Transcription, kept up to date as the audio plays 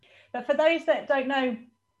But for those that don't know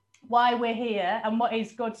why we're here and what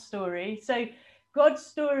is God's story, so God's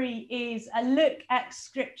story is a look at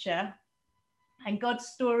Scripture and God's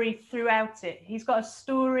story throughout it. He's got a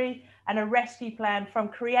story and a rescue plan from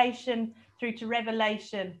creation through to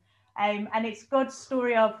Revelation. And it's God's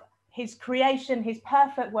story of his creation, his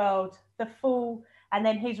perfect world, the fall, and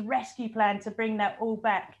then his rescue plan to bring that all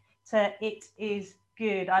back to it is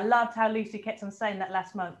good. I loved how Lucy kept on saying that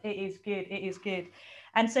last month. It is good. It is good.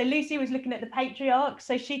 And so Lucy was looking at the patriarchs.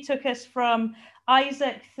 So she took us from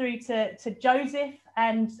Isaac through to Joseph.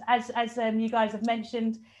 And as you guys have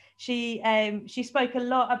mentioned, she spoke a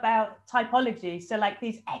lot about typology. So like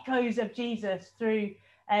these echoes of Jesus through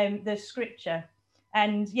the scripture.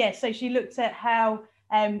 And yeah, so she looked at how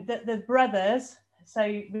the brothers, so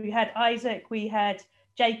we had Isaac, we had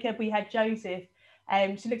Jacob, we had Joseph.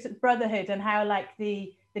 She looks at brotherhood and how like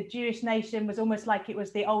the Jewish nation was almost like it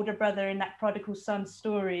was the older brother in that prodigal son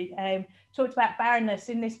story. Talked about barrenness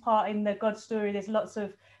in this part in the God story. There's lots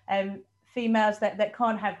of females that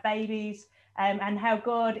can't have babies, and how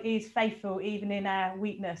God is faithful even in our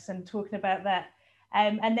weakness, and talking about that.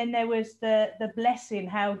 And then there was the blessing,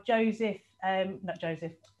 how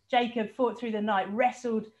Jacob fought through the night,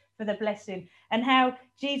 wrestled for the blessing, and how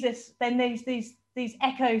Jesus, then there's these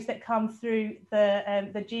echoes that come through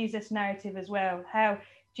the Jesus narrative as well, how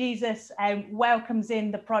Jesus welcomes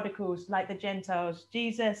in the prodigals like the Gentiles.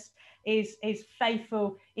 Jesus is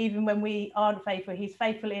faithful even when we aren't faithful. He's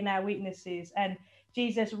faithful in our weaknesses. And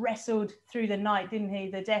Jesus wrestled through the night, didn't he?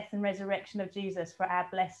 The death and resurrection of Jesus for our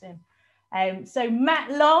blessing. So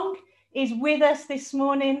Matt Long is with us this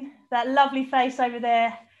morning, that lovely face over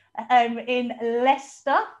there in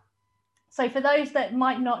Leicester. So for those that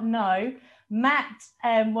might not know, Matt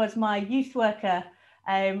was my youth worker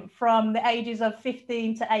from the ages of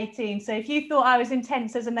 15 to 18. So if you thought I was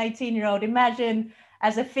intense as an 18-year-old, imagine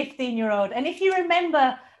as a 15-year-old. And if you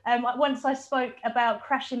remember, once I spoke about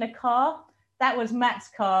crashing a car, that was Matt's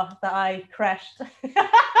car that I crashed.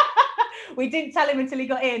 We didn't tell him until he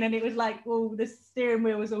got in, and it was like, well, the steering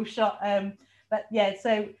wheel was all shot. But yeah,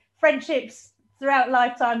 so friendships throughout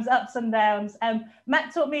lifetimes, ups and downs.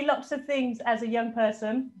 Matt taught me lots of things as a young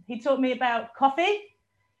person. He taught me about coffee.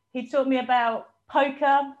 He taught me about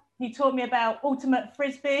poker. He taught me about ultimate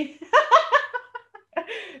frisbee.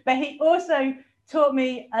 But he also taught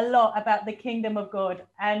me a lot about the kingdom of God.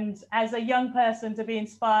 And as a young person, to be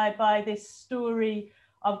inspired by this story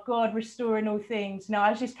of God restoring all things, I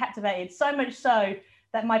was just captivated. So much so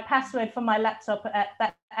that my password for my laptop at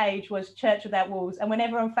that age was Church Without Walls. And when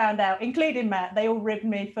everyone found out, including Matt, they all ribbed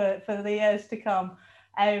me for the years to come.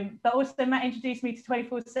 But also Matt introduced me to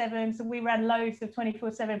 24/7. So we ran loads of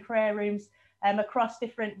 24/7 prayer rooms across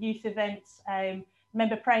different youth events.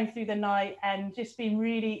 Remember praying through the night and just being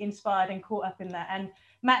really inspired and caught up in that. And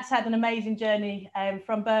Matt's had an amazing journey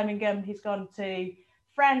from Birmingham. He's gone to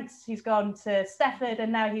France, he's gone to Stafford,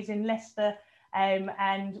 and now he's in Leicester,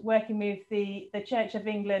 and working with the Church of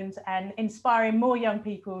England and inspiring more young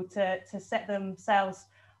people to set themselves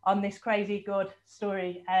on this crazy God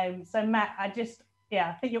story. So Matt, I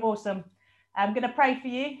think you're awesome. I'm going to pray for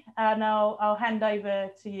you, and I'll hand over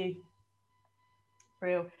to you.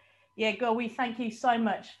 Real. Yeah, God, we thank you so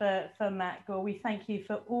much for Matt. God, we thank you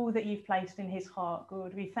for all that you've placed in his heart.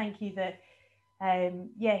 God, we thank you that,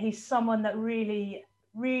 he's someone that really,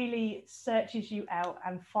 really searches you out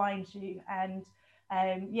and finds you. And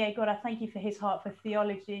God, I thank you for his heart for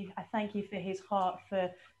theology. I thank you for his heart for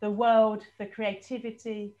the world, for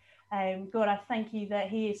creativity. God, I thank you that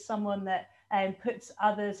he is someone that puts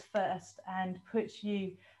others first and puts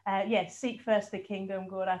you seek first the kingdom.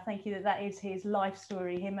 God, I thank you that is his life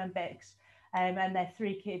story, him and Bex, and their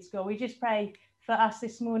 3 kids. God, we just pray for us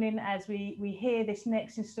this morning as we hear this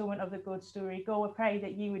next installment of the God story. God, we pray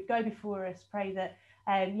that you would go before us. Pray that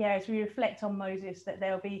as we reflect on Moses, that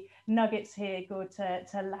there'll be nuggets here, God,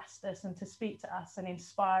 to last us and to speak to us and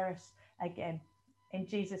inspire us again. In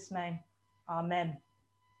Jesus' name, amen.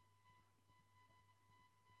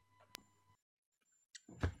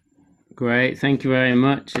 Great, thank you very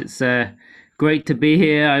much. It's great to be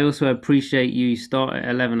here. I also appreciate you start at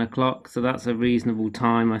 11 o'clock, so that's a reasonable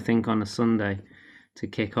time, I think, on a Sunday to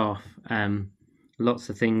kick off. Lots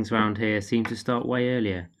of things around here seem to start way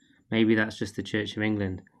earlier. Maybe that's just the Church of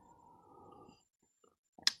England.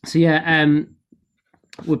 So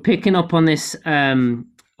we're picking up on this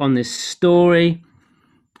story.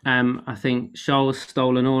 I think Charles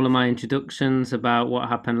stolen all of my introductions about what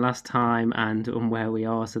happened last time and on where we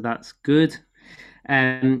are, so that's good.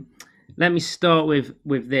 Let me start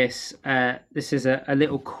with this. This is a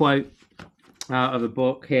little quote out of a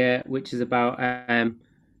book here, which is about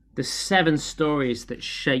the 7 stories that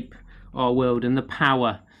shape our world and the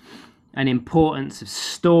power and importance of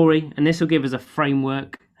story. And this will give us a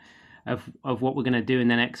framework of what we're going to do in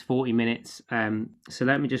the next 40 minutes. So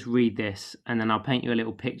let me just read this, and then I'll paint you a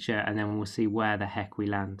little picture, and then we'll see where the heck we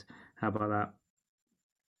land. How about that?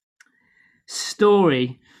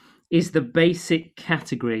 Story is the basic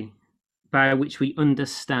category by which we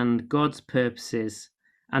understand God's purposes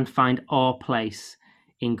and find our place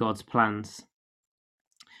in God's plans.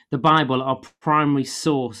 The Bible, our primary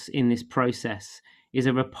source in this process, is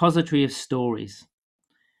a repository of stories,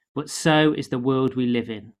 but so is the world we live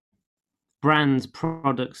in. Brands,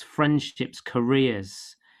 products, friendships,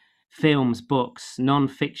 careers, films, books,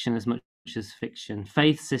 non-fiction as much as fiction,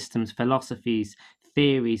 faith systems, philosophies,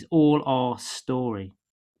 theories, all are story.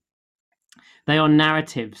 They are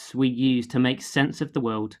narratives we use to make sense of the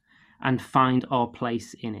world and find our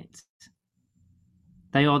place in it.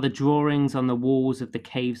 They are the drawings on the walls of the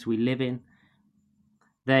caves we live in.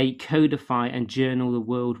 They codify and journal the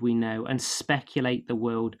world we know and speculate the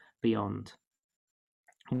world beyond.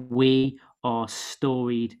 We are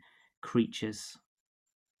storied creatures.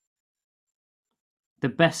 The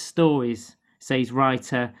best stories, says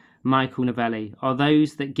writer Michael Novelli, are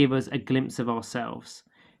those that give us a glimpse of ourselves.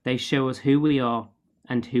 They show us who we are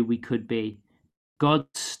and who we could be.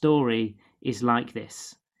 God's story is like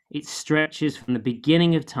this. It stretches from the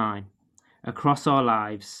beginning of time, across our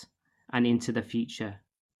lives, and into the future.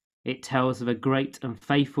 It tells of a great and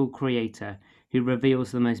faithful Creator who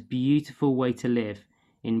reveals the most beautiful way to live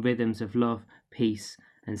in rhythms of love, peace,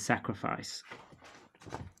 and sacrifice.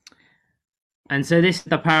 And so this is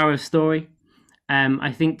the power of story.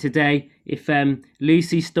 I think today, if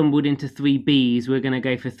Lucy stumbled into 3 B's, we're going to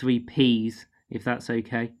go for 3 P's, if that's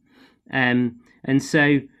okay. And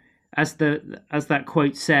so, as that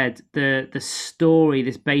quote said, the story,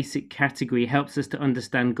 this basic category, helps us to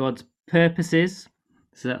understand God's purposes.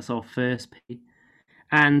 So that's our first P,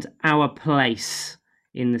 and our place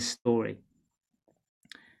in the story.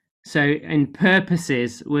 So in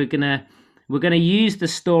purposes, we're gonna use the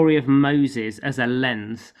story of Moses as a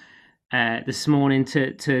lens this morning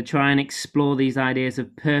to try and explore these ideas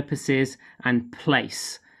of purposes and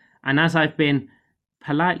place. And as I've been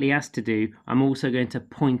politely asked to do, I'm also going to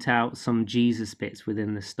point out some Jesus bits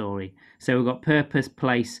within the story. So we've got purpose,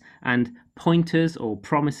 place, and pointers or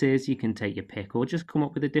promises. You can take your pick or just come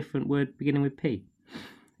up with a different word beginning with P.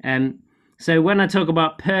 So when I talk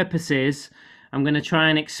about purposes, I'm going to try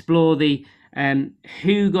and explore the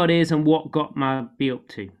who God is and what God might be up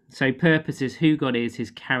to. So purpose is who God is, his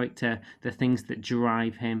character, the things that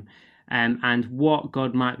drive him, and what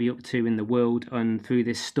God might be up to in the world and through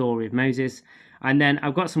this story of Moses. And then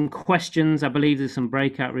I've got some questions. I believe there's some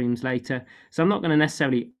breakout rooms later. So I'm not going to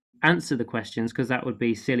necessarily answer the questions because that would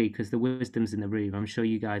be silly because the wisdom's in the room. I'm sure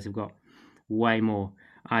you guys have got way more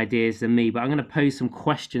ideas than me, but I'm going to pose some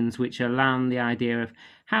questions which allow the idea of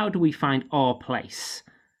how do we find our place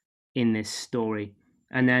in this story.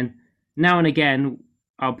 And then now and again,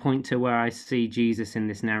 I'll point to where I see Jesus in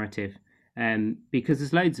this narrative because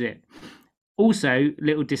there's loads of it. Also,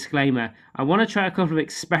 little disclaimer, I want to try a couple of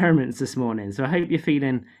experiments this morning. So I hope you're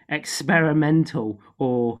feeling experimental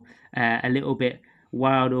or a little bit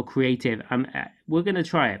wild or creative. We're going to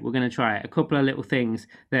try it. We're going to try it. A couple of little things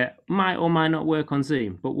that might or might not work on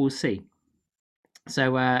Zoom, but we'll see.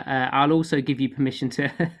 So I'll also give you permission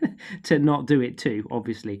to to not do it too,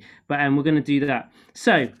 obviously. But we're going to do that.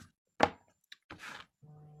 So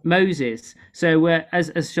Moses. So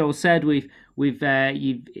as Joel said, we've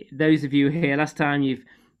those of you here last time you've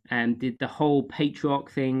did the whole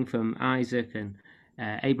patriarch thing from Isaac and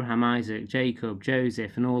Abraham, Isaac, Jacob,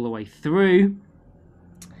 Joseph, and all the way through.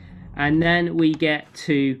 And then we get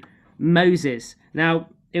to Moses. Now,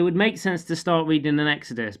 it would make sense to start reading in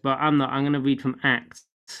Exodus, but I'm not. I'm going to read from Acts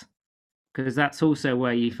because that's also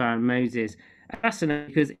where you find Moses. Fascinating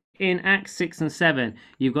because in Acts 6 and 7,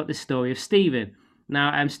 you've got the story of Stephen.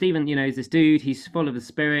 Now, Stephen, is this dude. He's full of the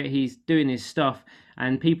Spirit. He's doing his stuff,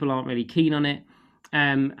 and people aren't really keen on it.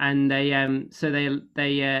 And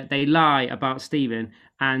they lie about Stephen,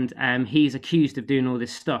 and he's accused of doing all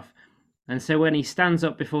this stuff. And so when he stands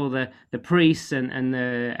up before the priests and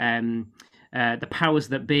the powers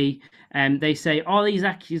that be, they say, "Are these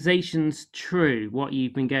accusations true? What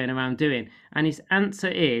you've been going around doing?" And his answer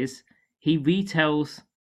is, he retells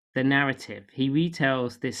the narrative. He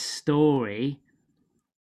retells this story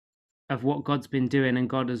of what God's been doing and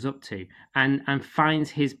God is up to, and finds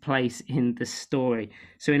his place in the story.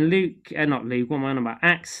 So in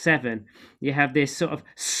Acts 7, you have this sort of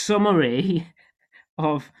summary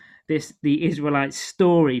of the Israelite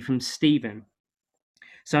story from Stephen.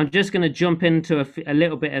 So I'm just going to jump into a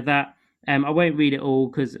little bit of that. I won't read it all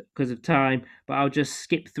because of time, but I'll just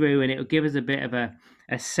skip through and it'll give us a bit of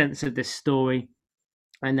a sense of this story.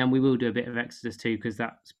 And then we will do a bit of Exodus too, because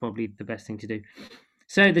that's probably the best thing to do.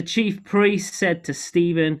 So the chief priest said to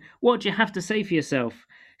Stephen, "What do you have to say for yourself?"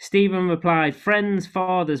 Stephen replied, "Friends,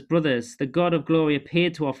 fathers, brothers, the God of glory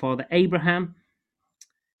appeared to our father Abraham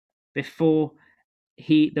before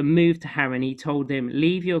the move to Haran. He told him,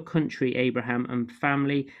 'Leave your country, Abraham, and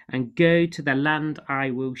family, and go to the land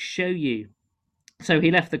I will show you.' So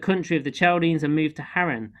he left the country of the Chaldeans and moved to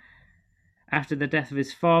Haran. After the death of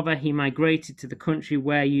his father, he migrated to the country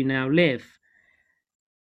where you now live."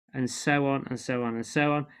 And so on and so on and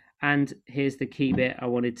so on. And here's the key bit I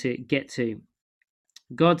wanted to get to.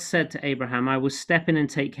 God said to Abraham, "I will step in and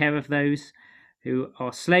take care of those who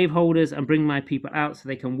are slaveholders and bring my people out so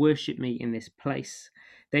they can worship me in this place."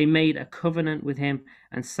 They made a covenant with him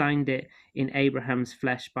and signed it in Abraham's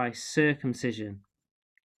flesh by circumcision.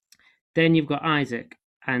 Then you've got Isaac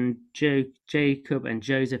and Jacob and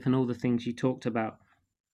Joseph and all the things you talked about.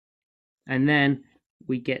 And then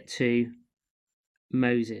we get to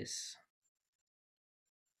Moses.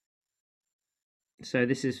 So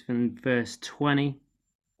this is from verse 20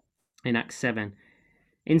 in Acts 7.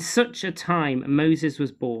 "In such a time Moses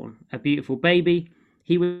was born, a beautiful baby.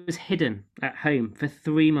 He was hidden at home for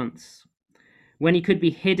 3 months. When he could be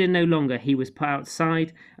hidden no longer, he was put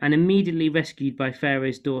outside and immediately rescued by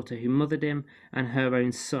Pharaoh's daughter, who mothered him and her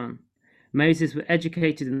own son. Moses was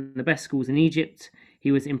educated in the best schools in Egypt.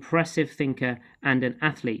 He was an impressive thinker and an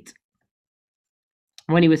athlete.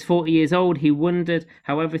 When he was 40 years old, he wondered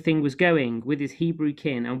how everything was going with his Hebrew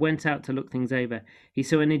kin and went out to look things over. He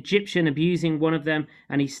saw an Egyptian abusing one of them,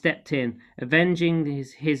 and he stepped in, avenging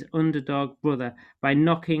his underdog brother by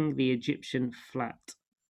knocking the Egyptian flat.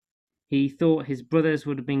 He thought his brothers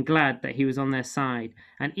would have been glad that he was on their side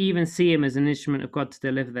and even see him as an instrument of God to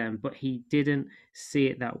deliver them, but he didn't see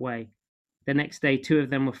it that way. The next day, 2 of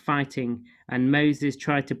them were fighting, and Moses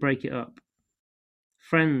tried to break it up.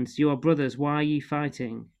 'Friends, you are brothers, why are you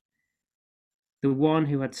fighting?' The one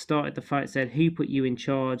who had started the fight said, 'Who put you in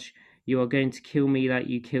charge? You are going to kill me like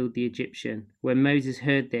you killed the Egyptian.' When Moses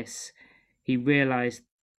heard this, he realized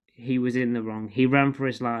he was in the wrong. He ran for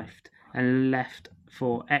his life and left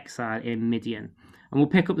for exile in Midian." And we'll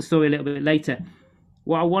pick up the story a little bit later.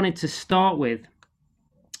 What I wanted to start with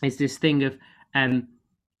is this thing of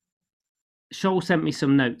Shoal sent me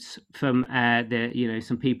some notes from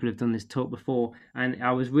some people who've done this talk before, and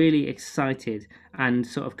I was really excited and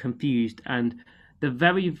sort of confused. And the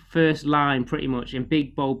very first line, pretty much in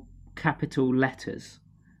big bold capital letters,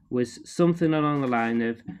 was something along the line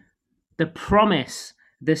of, "The promise,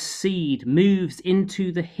 the seed moves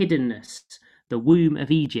into the hiddenness, the womb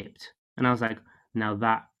of Egypt." And I was like, now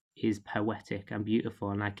that is poetic and beautiful,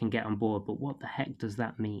 and I can get on board, but what the heck does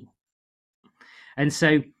that mean? And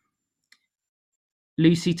so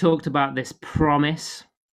Lucy talked about this promise,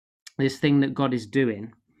 this thing that God is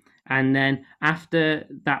doing. And then after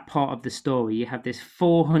that part of the story, you have this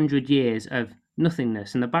 400 years of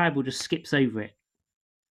nothingness, and the Bible just skips over it.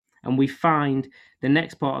 And we find the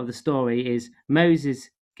next part of the story is Moses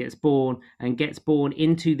gets born and gets born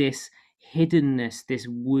into this hiddenness, this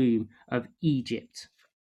womb of Egypt.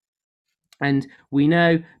 And we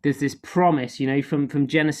know there's this promise, from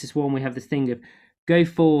Genesis 1, we have this thing of, "Go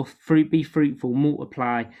forth, be fruitful,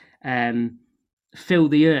 multiply, fill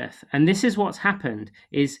the earth." And this is what's happened,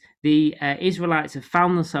 is the Israelites have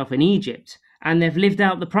found themselves in Egypt, and they've lived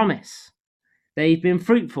out the promise. They've been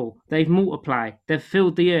fruitful, they've multiplied, they've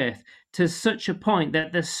filled the earth to such a point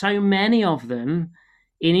that there's so many of them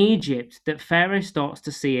in Egypt that Pharaoh starts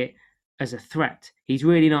to see it as a threat. He's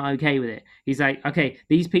really not okay with it. He's like, okay,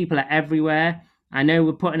 these people are everywhere. I know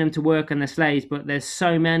we're putting them to work on the slaves, but there's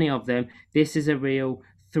so many of them. This is a real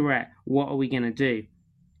threat. What are we going to do?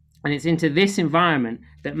 And it's into this environment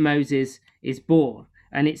that Moses is born.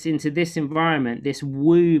 And it's into this environment, this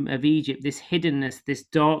womb of Egypt, this hiddenness, this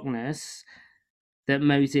darkness, that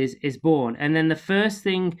Moses is born. And then the first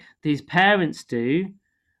thing his parents do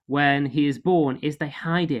when he is born is they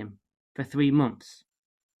hide him for 3 months.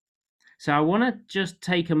 So I want to just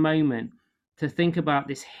take a moment to think about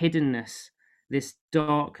this hiddenness, this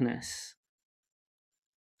darkness.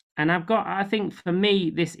 And I think for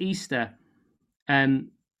me, this Easter,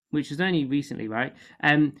 which was only recently, right?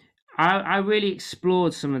 I really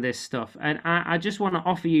explored some of this stuff, and I just want to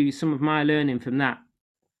offer you some of my learning from that.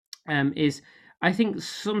 Is I think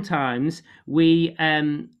sometimes we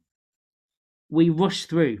rush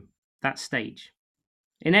through that stage.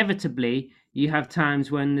 Inevitably, you have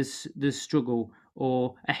times when there's struggle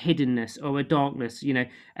or a hiddenness or a darkness.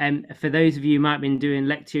 For those of you who might have been doing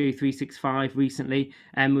Lectio 365 recently,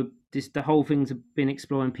 the whole thing's been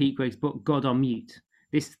exploring Pete Greig's book, God on Mute.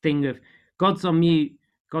 This thing of God's on mute,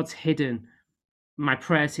 God's hidden, my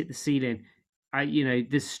prayers hit the ceiling.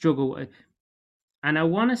 This struggle. And I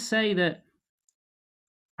want to say that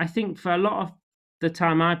I think for a lot of the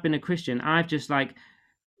time I've been a Christian, I've just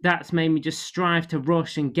that's made me just strive to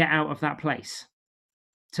rush and get out of that place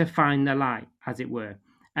to find the light, as it were.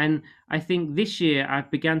 And I think this year I've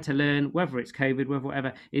begun to learn, whether it's COVID, whether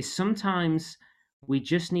whatever, is sometimes we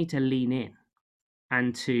just need to lean in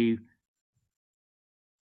and to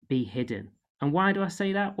be hidden. And why do I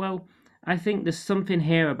say that? Well, I think there's something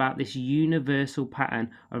here about this universal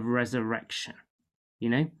pattern of resurrection.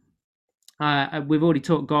 We've already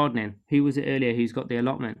talked gardening. Who was it earlier who's got the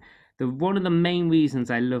allotment? One of the main reasons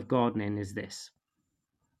I love gardening is this,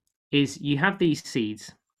 is you have these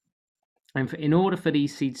seeds, and in order for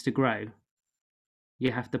these seeds to grow,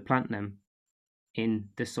 you have to plant them in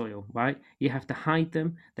the soil, right? You have to hide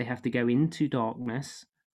them. They have to go into darkness.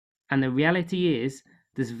 And the reality is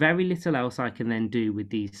there's very little else I can then do with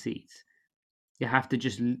these seeds. You have to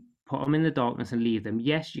just put them in the darkness and leave them.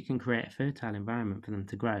 Yes, you can create a fertile environment for them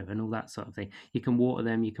to grow and all that sort of thing. You can water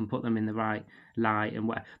them, you can put them in the right light and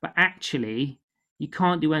whatever. But actually, you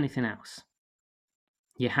can't do anything else.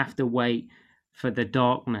 You have to wait for the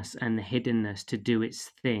darkness and the hiddenness to do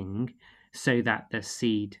its thing so that the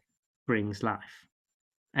seed brings life.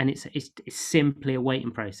 And it's simply a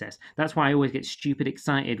waiting process. That's why I always get stupid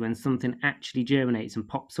excited when something actually germinates and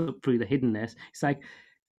pops up through the hiddenness. It's like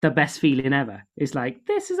the best feeling ever. It's like,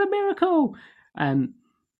 this is a miracle.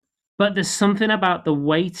 But there's something about the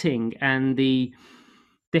waiting and the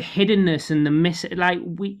hiddenness and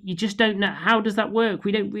you just don't know, how does that work?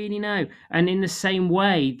 We don't really know. And in the same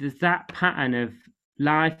way, there's that pattern of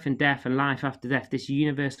life and death and life after death, this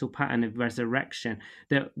universal pattern of resurrection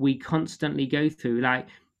that we constantly go through, like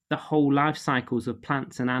the whole life cycles of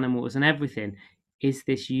plants and animals and everything is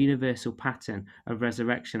this universal pattern of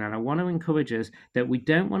resurrection. And I want to encourage us that we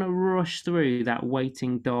don't want to rush through that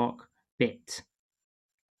waiting dark bit.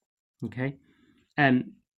 Okay.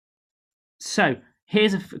 So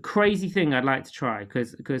here's a crazy thing I'd like to try,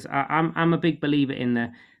 because I'm a big believer in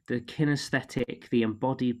the kinesthetic, the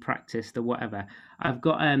embodied practice, the whatever. I've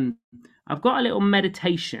got a little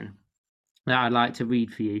meditation that I'd like to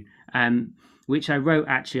read for you, which I wrote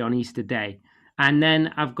actually on Easter Day. And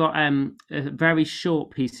then I've got a very short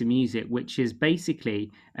piece of music, which is basically,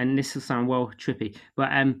 and this will sound well trippy, but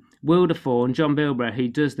Wilderthorne, John Bilbrough, who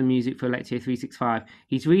does the music for Lectio 365,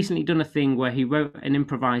 he's recently done a thing where he wrote an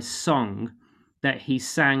improvised song that he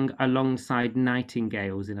sang alongside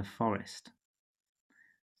nightingales in a forest.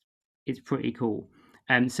 It's pretty cool.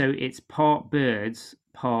 So it's part birds,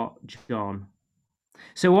 part John.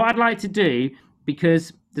 So what I'd like to do,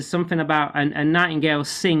 because there's something about a nightingale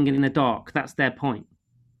sing in the dark, that's their point.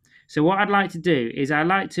 So what I'd like to do is I'd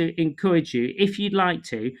like to encourage you, if you'd like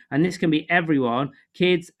to, and this can be everyone,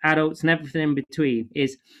 kids, adults, and everything in between,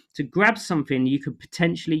 is to grab something you could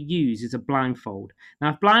potentially use as a blindfold.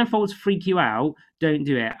 Now, if blindfolds freak you out, don't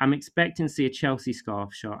do it. I'm expecting to see a Chelsea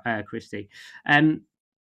scarf shot, Christy. Grab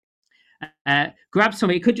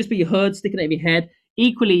something. It could just be your hood, sticking it in your head.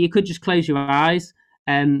 Equally, you could just close your eyes.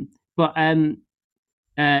 But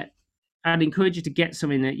I'd encourage you to get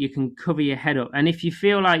something that you can cover your head up. And if you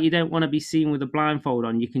feel like you don't want to be seen with a blindfold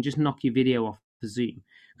on, you can just knock your video off the Zoom.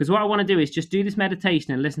 Because what I want to do is just do this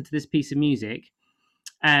meditation and listen to this piece of music.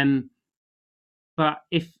 But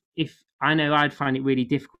if I know I'd find it really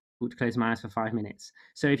difficult to close my eyes for 5 minutes.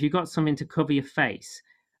 So if you've got something to cover your face,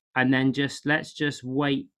 and then let's just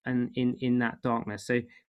wait and in that darkness. So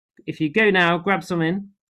if you go now, grab something.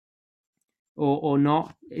 Or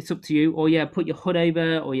not, it's up to you. Or yeah, put your hood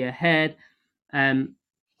over or your head.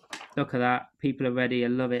 Look at that, people are ready. I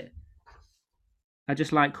love it. I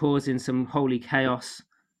just like causing some holy chaos.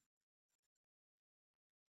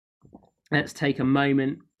 Let's take a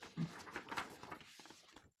moment.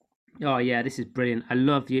 Oh yeah, this is brilliant. I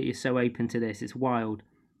love you. You're so open to this. It's wild.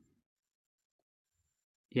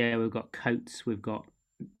 Yeah, we've got coats, we've got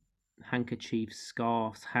handkerchiefs,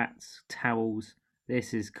 scarves, hats, towels.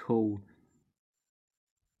 This is cool.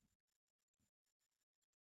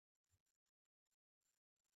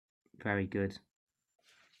 Very good.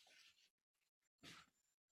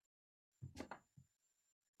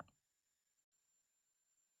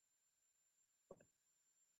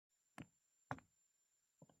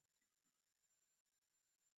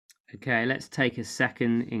 Okay, let's take a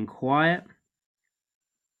second in quiet.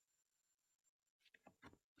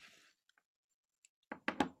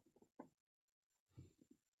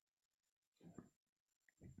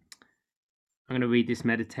 I'm going to read this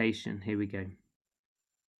meditation. Here we go.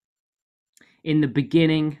 In the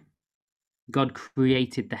beginning, God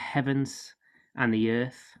created the heavens and the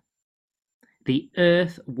earth. The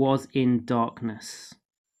earth was in darkness.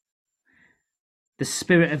 The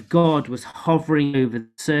Spirit of God was hovering over the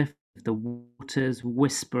surface of the waters,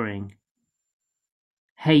 whispering,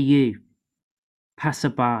 "Hey you,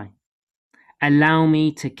 passerby, allow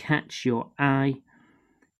me to catch your eye.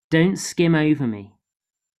 Don't skim over me.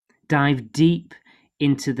 Dive deep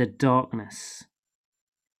into the darkness.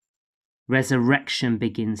 Resurrection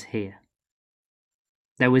begins here."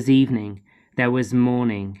 There was evening, there was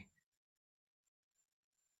morning.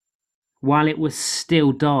 While it was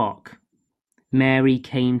still dark, Mary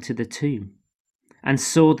came to the tomb and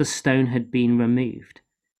saw the stone had been removed,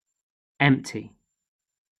 empty.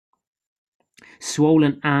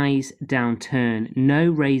 Swollen eyes downturn, no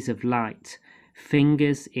rays of light,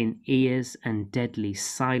 fingers in ears and deadly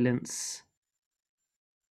silence.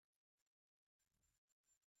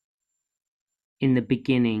 In the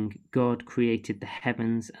beginning, God created the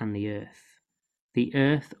heavens and the earth. The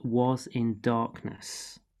earth was in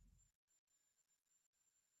darkness.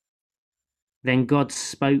 Then God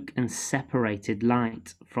spoke and separated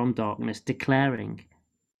light from darkness, declaring,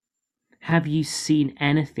 "Have you seen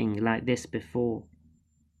anything like this before?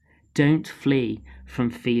 Don't flee from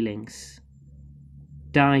feelings.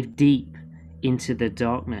 Dive deep into the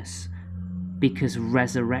darkness, because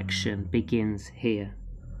resurrection begins here."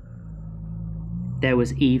 There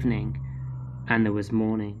was evening and there was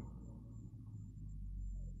morning.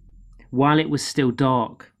 While it was still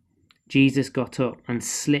dark, Jesus got up and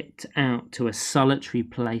slipped out to a solitary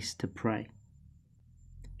place to pray.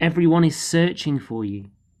 Everyone is searching for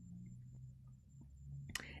you.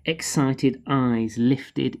 Excited eyes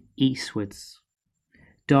lifted eastwards.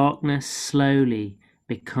 Darkness slowly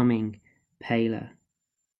becoming paler.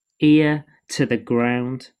 Ear to the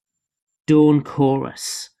ground. Dawn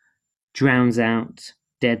chorus drowns out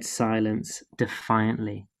dead silence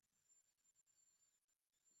defiantly.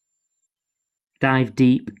 Dive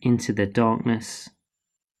deep into the darkness.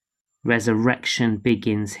 Resurrection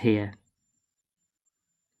begins here.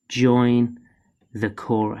 Join the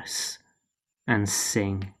chorus and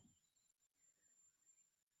sing.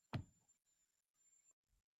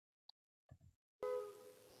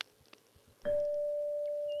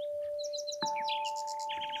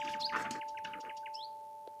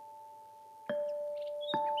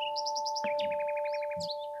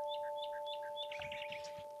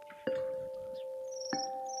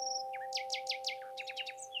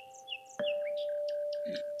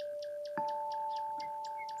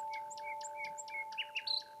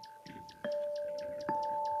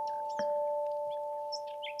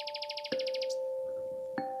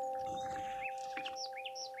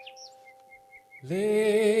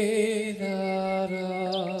 Lay that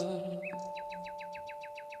up.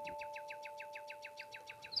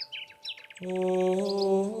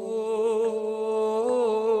 Oh,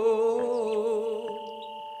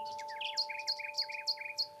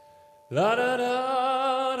 la da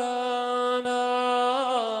da da da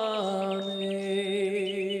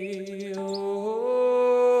ne, oh.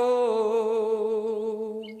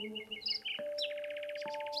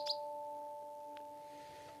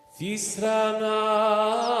 Fisrana,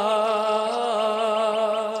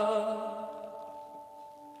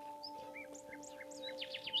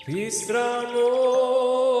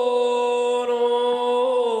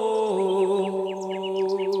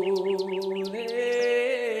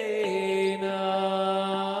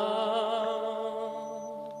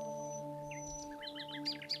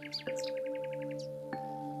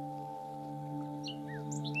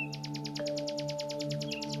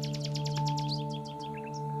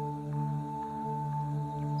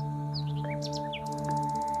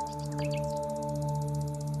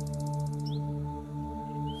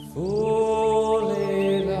 for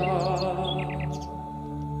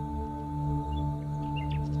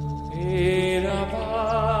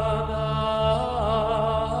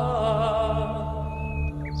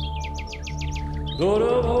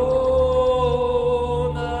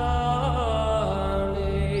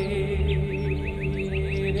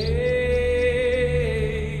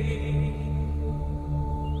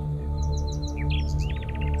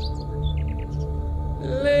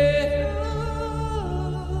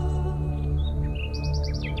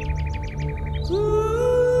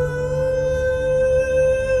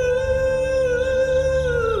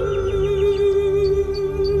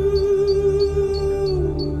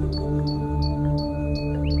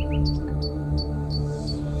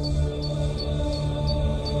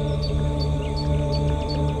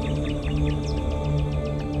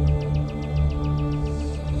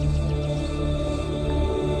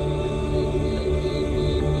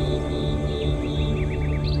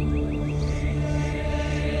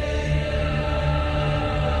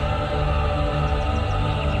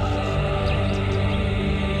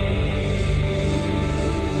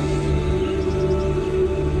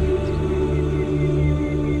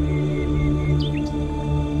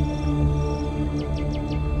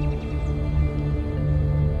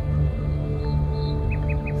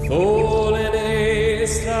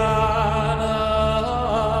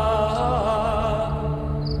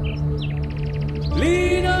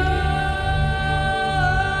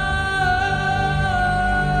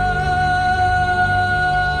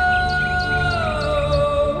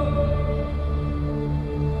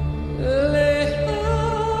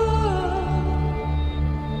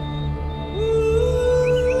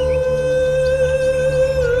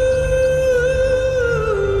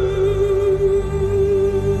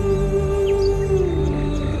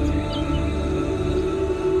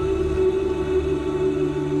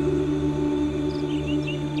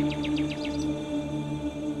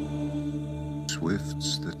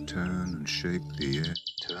swifts that turn and shape the air.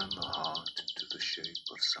 Turn the heart into the shape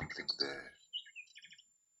of something there.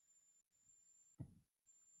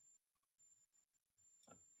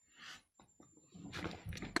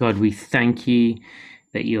 God, we thank you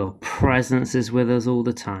that your presence is with us all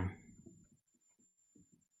the time.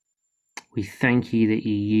 We thank you that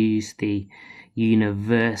you use the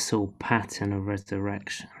universal pattern of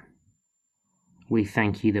resurrection. We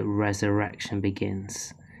thank you that resurrection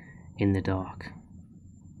begins in the dark.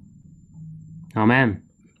 Amen.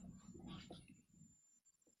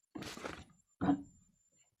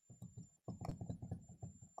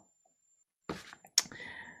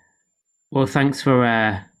 Well, thanks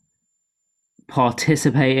for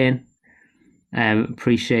participating.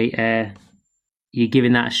 Appreciate you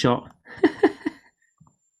giving that a shot.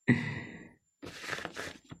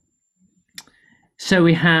 So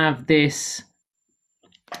we have this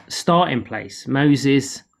starting place.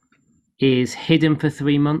 Moses is hidden for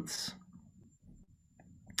 3 months.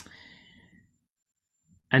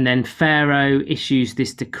 And then Pharaoh issues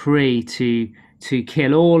this decree to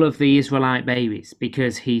kill all of the Israelite babies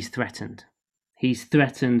because he's threatened. He's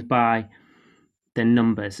threatened by the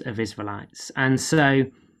numbers of Israelites. And so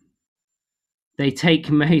they take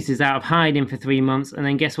Moses out of hiding for 3 months, and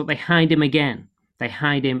then guess what? They hide him again. They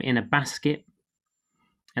hide him in a basket,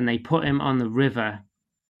 and they put him on the river.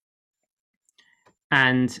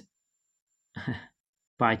 And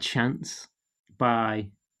by chance, by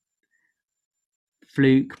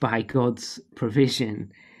fluke, by God's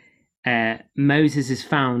provision, Moses is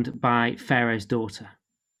found by Pharaoh's daughter,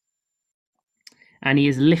 and he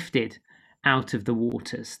is lifted out of the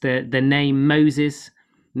waters. The name Moses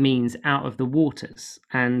means out of the waters,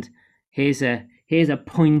 and here's a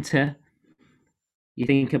pointer. You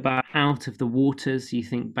think about out of the waters, you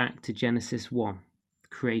think back to Genesis 1,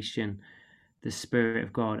 creation, the Spirit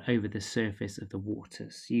of God over the surface of the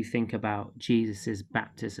waters. You think about Jesus's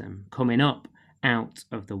baptism, coming up out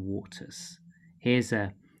of the waters. Here's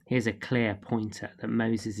a clear pointer that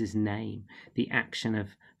Moses' name, the action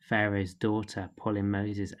of Pharaoh's daughter pulling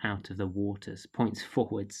Moses out of the waters, points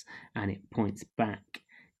forwards and it points back.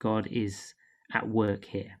 God is at work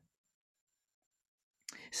here.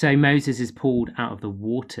 So Moses is pulled out of the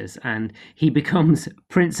waters and he becomes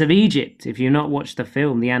Prince of Egypt. If you've not watched the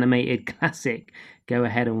film, the animated classic, go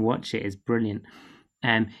ahead and watch it. It's brilliant.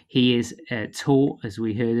 He is taught, as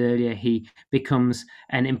we heard earlier, he becomes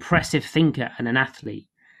an impressive thinker and an athlete.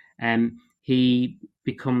 He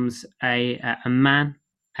becomes a man,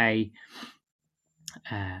 a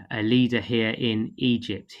leader here in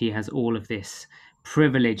Egypt. He has all of this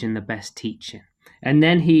privilege and the best teaching. And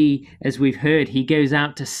then he, as we've heard, he goes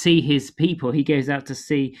out to see his people. He goes out to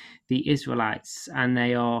see the Israelites, and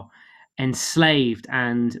they are enslaved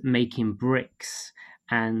and making bricks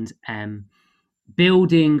and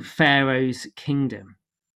building Pharaoh's kingdom.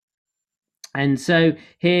 And so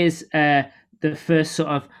here's the first sort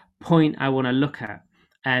of point I want to look at,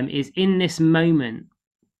 is in this moment,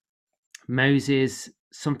 Moses,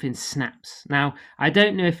 something snaps. Now, I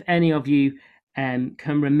don't know if any of you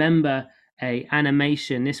can remember a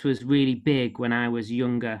animation. This was really big when I was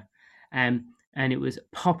younger, and it was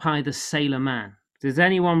Popeye the Sailor Man. Does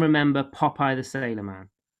anyone remember Popeye the Sailor Man?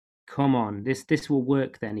 Come on, this will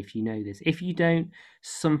work then if you know this. If you don't,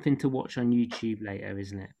 something to watch on YouTube later,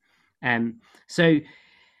 isn't it? So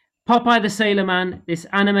Popeye the Sailor Man, this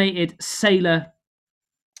animated sailor,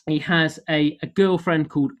 he has a girlfriend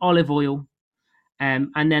called Olive Oil,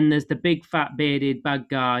 and then there's the big fat bearded bad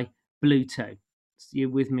guy Bluto. You're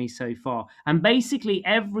with me so far? And basically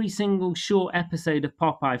every single short episode of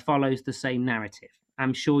Popeye follows the same narrative.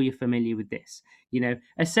 I'm sure you're familiar with this. You know,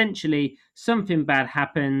 essentially something bad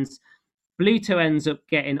happens. Bluto ends up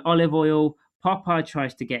getting Olive Oil. Popeye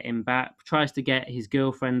tries to get him back, tries to get his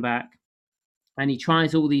girlfriend back. And he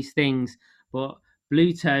tries all these things, but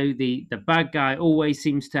Bluto, the bad guy, always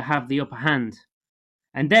seems to have the upper hand.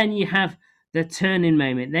 And then you have the turning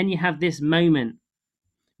moment. Then you have this moment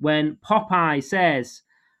when Popeye says,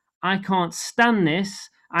 I can't stand this.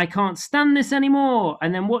 I can't stand this anymore.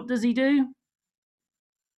 And then what does he do?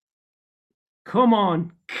 Come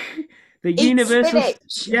on. The universal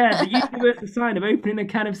sign of opening a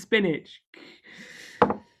can of spinach.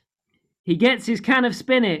 He gets his can of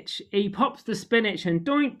spinach. He pops the spinach and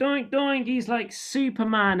doink, doink, doink. He's like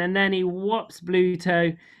Superman. And then he whops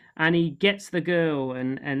Bluto and he gets the girl.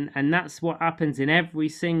 And that's what happens in every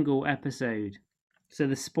single episode. So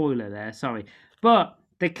the spoiler there, sorry. But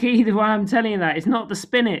the key to why I'm telling you that is not the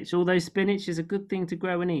spinach, although spinach is a good thing to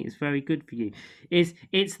grow and eat. It's very good for you.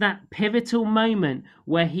 It's that pivotal moment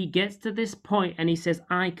where he gets to this point and he says,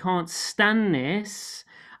 I can't stand this.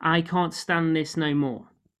 I can't stand this no more.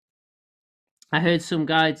 I heard some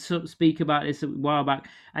guy speak about this a while back,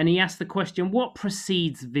 and he asked the question, what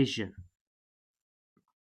precedes vision?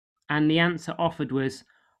 And the answer offered was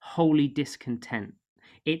holy discontent.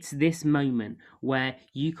 It's this moment where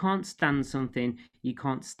you can't stand something, you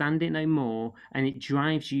can't stand it no more, and it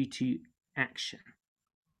drives you to action.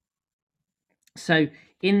 So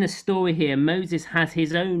in the story here, Moses has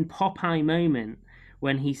his own Popeye moment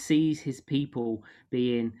when he sees his people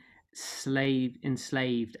being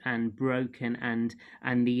enslaved and broken, and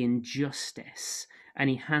the injustice, and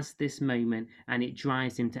he has this moment and it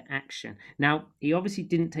drives him to action. Now, he obviously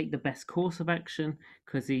didn't take the best course of action,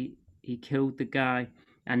 because he killed the guy,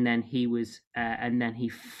 and then he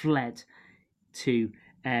fled to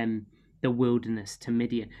the wilderness, to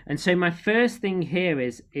Midian. And so my first thing here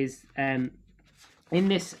is in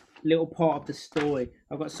this little part of the story,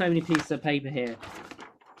 I've got so many pieces of paper here,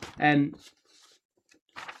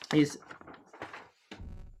 is,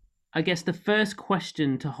 I guess the first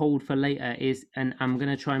question to hold for later is, and I'm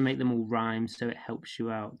going to try and make them all rhyme so it helps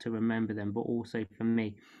you out to remember them, but also for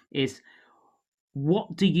me, is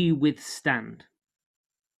what do you withstand?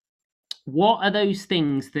 What are those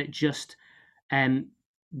things that just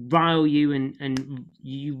rile you and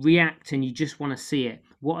you react and you just want to see it?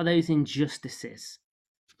 What are those injustices?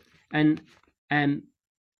 And I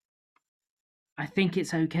think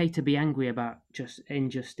it's okay to be angry about just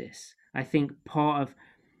injustice. I think part of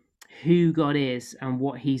who God is and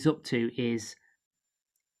what he's up to is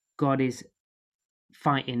God is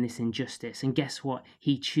fighting this injustice. And guess what?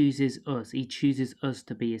 He chooses us. He chooses us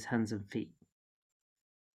to be his hands and feet.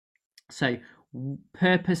 So,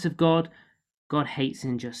 purpose of God, God hates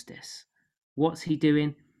injustice. What's he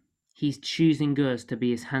doing? He's choosing us to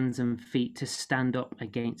be his hands and feet to stand up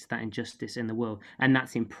against that injustice in the world. And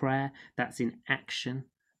that's in prayer, that's in action.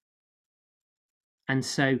 And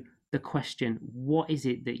so the question, what is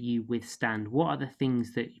it that you withstand? What are the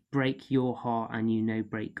things that break your heart and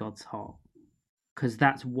break God's heart? Because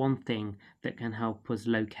that's one thing that can help us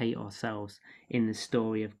locate ourselves in the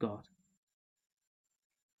story of God.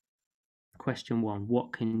 Question 1,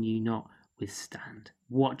 what can you not withstand?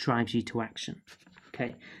 What drives you to action?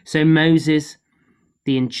 Okay, so Moses,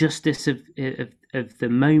 the injustice of the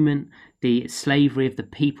moment, the slavery of the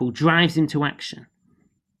people, drives him to action.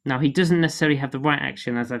 Now, he doesn't necessarily have the right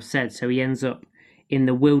action, as I've said, so he ends up in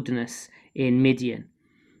the wilderness in Midian.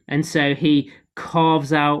 And so he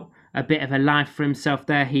carves out a bit of a life for himself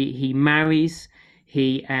there. He marries,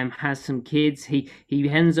 he has some kids, he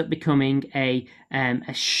ends up becoming a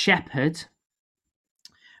shepherd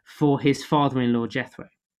for his father-in-law Jethro.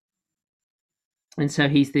 And so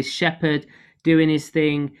he's this shepherd doing his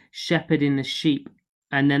thing, shepherding the sheep.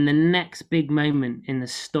 And then the next big moment in the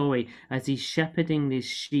story, as he's shepherding these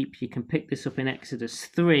sheep, you can pick this up in Exodus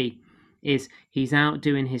 3, is he's out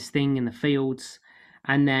doing his thing in the fields.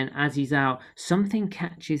 And then as he's out, something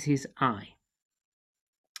catches his eye.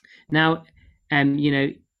 Now,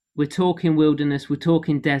 we're talking wilderness, we're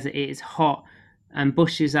talking desert, it is hot, and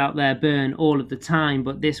bushes out there burn all of the time.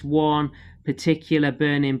 But this one particular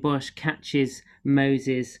burning bush catches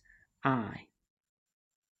Moses' eye.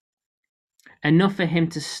 Enough for him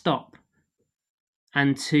to stop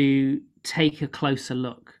and to take a closer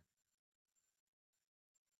look.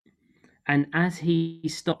 And as he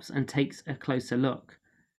stops and takes a closer look,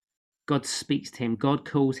 God speaks to him. God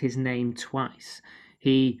calls his name twice.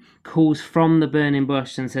 He calls from the burning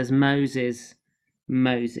bush and says, Moses,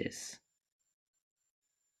 Moses.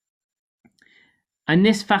 And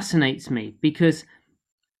this fascinates me because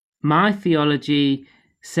my theology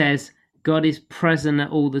says God is present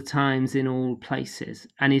at all the times in all places,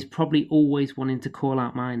 and he's probably always wanting to call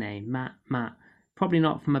out my name, Matt, Matt. Probably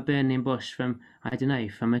not from a burning bush, from, I don't know,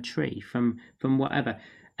 from a tree, from whatever.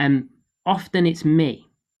 Often it's me.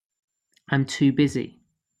 I'm too busy.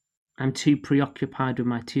 I'm too preoccupied with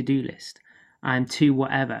my to-do list. I'm too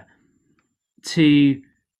whatever to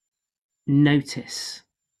notice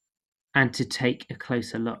and to take a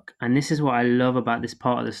closer look. And this is what I love about this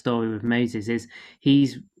part of the story with Moses, is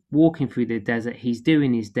he's walking through the desert, he's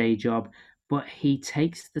doing his day job, but he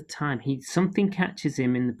takes the time. Something catches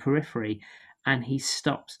him in the periphery and he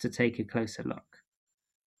stops to take a closer look.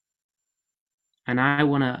 And I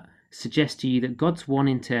want to suggest to you that God's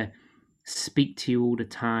wanting to speak to you all the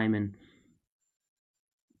time and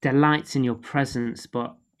delights in your presence,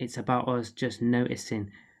 but it's about us just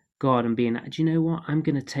noticing God and being, do you know what? I'm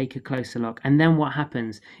going to take a closer look. And then what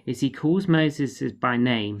happens is he calls Moses by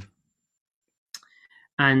name.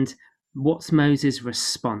 And what's Moses'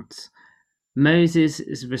 response?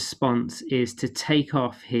 Moses' response is to take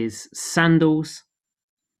off his sandals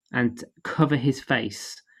and cover his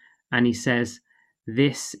face and he says,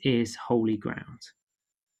 this is holy ground.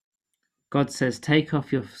 God says, take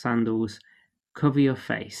off your sandals, cover your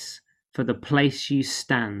face, for the place you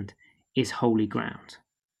stand is holy ground.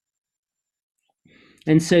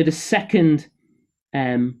 And so the second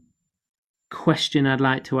question I'd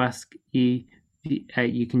like to ask you,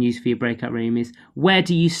 you can use for your breakout room, is where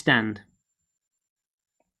do you stand?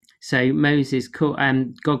 So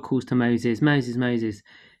God calls to Moses, Moses,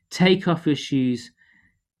 take off your shoes,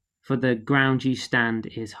 for the ground you stand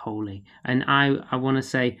is holy. And I want to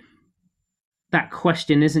say that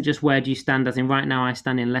question isn't just where do you stand, as in right now I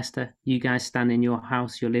stand in Leicester, you guys stand in your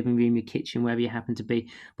house, your living room, your kitchen, wherever you happen to be,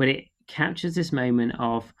 but it captures this moment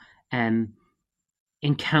of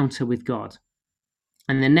encounter with God.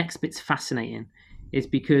 And the next bit's fascinating, is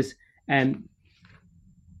because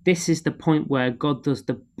this is the point where God does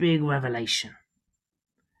the big revelation,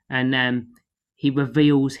 and he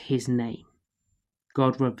reveals his name.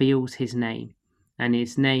 God reveals his name, and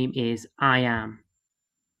his name is I am,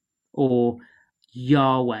 or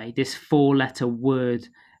Yahweh, this 4-letter word,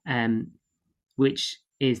 which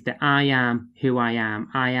is the I am who I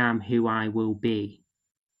am who I will be.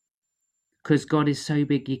 Because God is so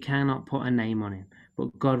big, you cannot put a name on him,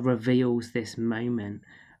 but God reveals this moment,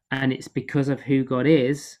 and it's because of who God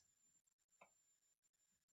is,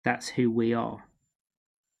 that's who we are.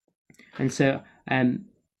 And so,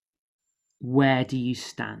 where do you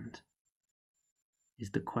stand is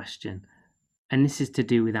the question. And this is to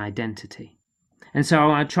do with identity. And so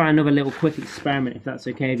I'll try another little quick experiment, if that's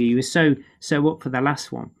okay with you. You were so up for the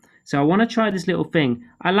last one. So I want to try this little thing.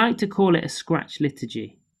 I like to call it a scratch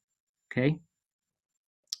liturgy. Okay?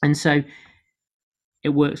 And so it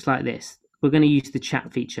works like this. We're going to use the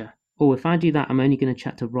chat feature. Oh, if I do that, I'm only going to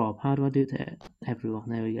chat to Rob. How do I do it to everyone?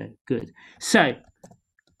 There we go. Good. So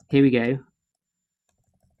here we go.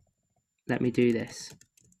 Let me do this.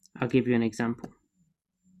 I'll give you an example.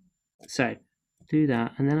 So do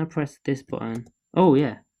that, and then I press this button. Oh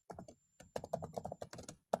yeah.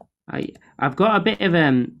 I've got a bit of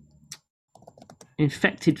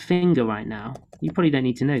infected finger right now. You probably don't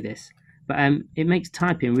need to know this, but it makes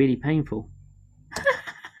typing really painful.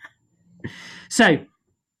 So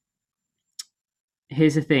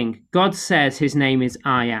here's the thing. God says his name is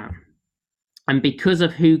I am. And because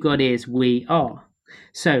of who God is, we are.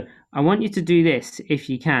 So I want you to do this if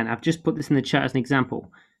you can. I've just put this in the chat as an example.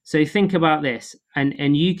 So think about this,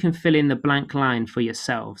 and you can fill in the blank line for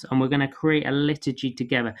yourselves. And we're going to create a liturgy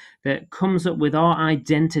together that comes up with our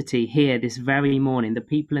identity here this very morning, the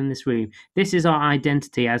people in this room. This is our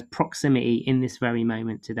identity as proximity in this very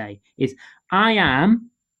moment today. Is I am,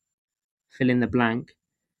 fill in the blank,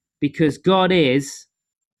 because God is,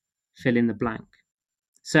 fill in the blank.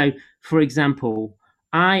 So, for example,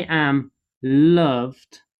 I am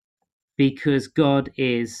loved because God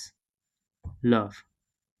is love.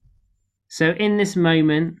 So in this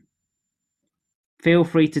moment, feel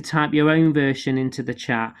free to type your own version into the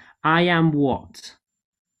chat. I am what?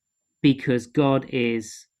 Because God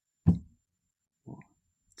is what?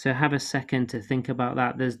 So have a second to think about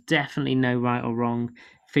that. There's definitely no right or wrong.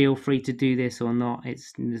 Feel free to do this or not.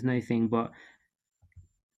 There's no thing, but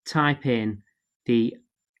type in the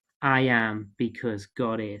I am because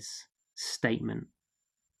God is statement.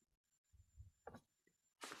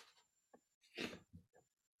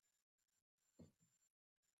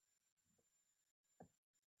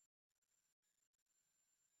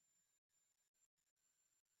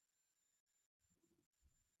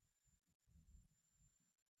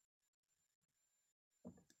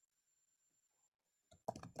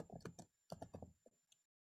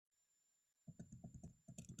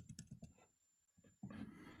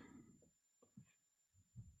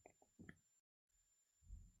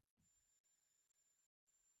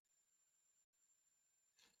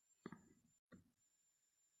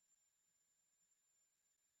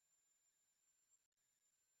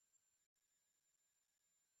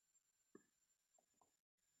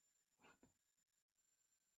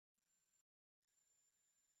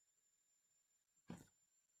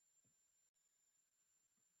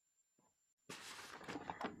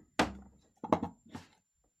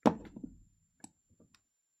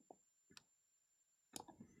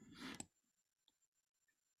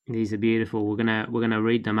 These are beautiful. We're gonna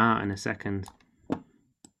read them out in a second.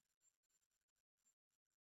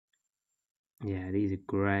 Yeah, these are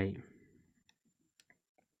great.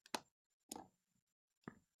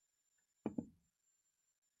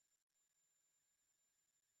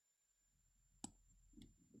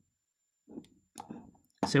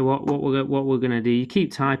 So what we're gonna do? You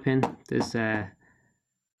keep typing. There's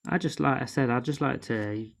I just like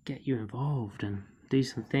to get you involved and do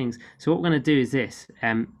some things. So what we're gonna do is this.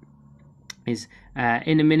 is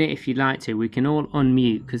in a minute, if you'd like to, we can all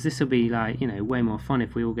unmute, because this will be like, way more fun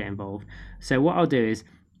if we all get involved. So what I'll do is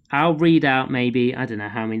I'll read out, maybe, I don't know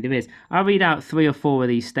how many there is, I'll read out 3 or 4 of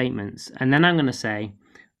these statements, and then I'm going to say,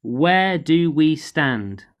 where do we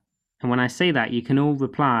stand? And when I say that, you can all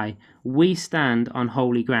reply, we stand on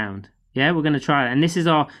holy ground. Yeah, we're going to try it. And this is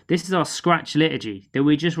our scratch liturgy that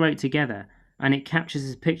we just wrote together, and it captures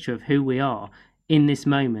this picture of who we are in this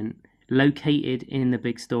moment, located in the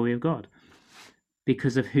big story of God,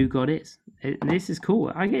 because of who God is. This is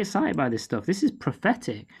cool. I get excited by this stuff. This is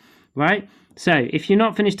prophetic, right? So if you're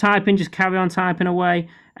not finished typing, just carry on typing away.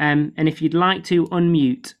 And if you'd like to,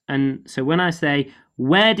 unmute. And so when I say,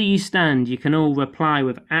 where do you stand? You can all reply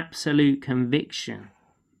with absolute conviction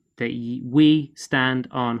that we stand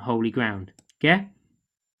on holy ground. Yeah?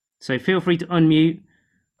 So feel free to unmute.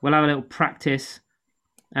 We'll have a little practice,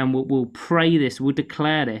 and we'll pray this. We'll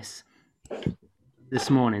declare this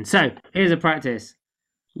morning. So here's a practice.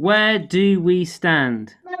 Where do we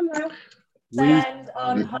stand? Stand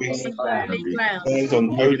on holy ground. Stand on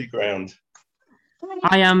holy ground.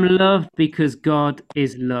 I am loved because God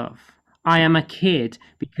is love. I am a kid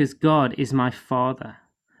because God is my father.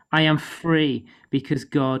 I am free because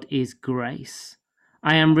God is grace.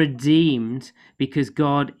 I am redeemed because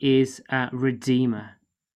God is a redeemer.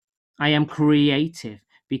 I am creative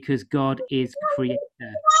because God is creator.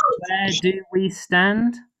 Where do we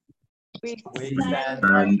stand? We stand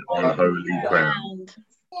on holy ground.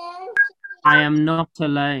 I am not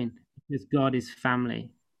alone because God is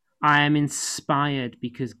family. I am inspired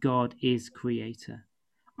because God is creator.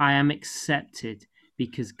 I am accepted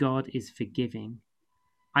because God is forgiving.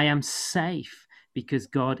 I am safe because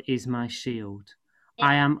God is my shield.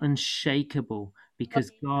 I am unshakable because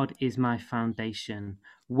God is my foundation.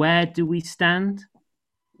 Where do we stand?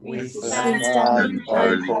 We stand on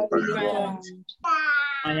holy ground.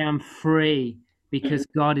 I am free because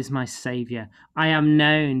God is my savior. I am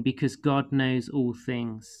known because God knows all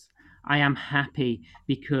things. I am happy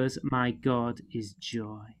because my God is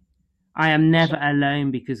joy. I am never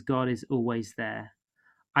alone because God is always there.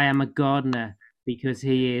 I am a gardener because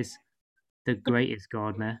he is the greatest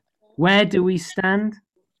gardener. Where do we stand?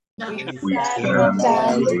 We stand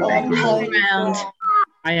on holy ground.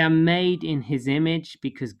 I am made in his image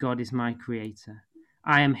because God is my creator.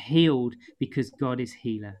 I am healed because God is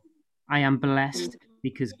healer. I am blessed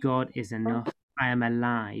because God is enough. I am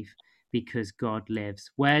alive because God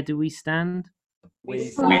lives. Where do we stand? We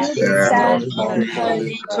stand on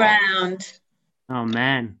holy ground. Oh,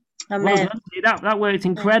 man. Amen. Well, that worked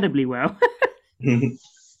incredibly well.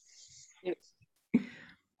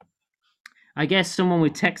 I guess someone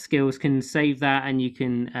with tech skills can save that, and you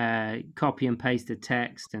can copy and paste the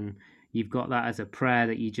text, and you've got that as a prayer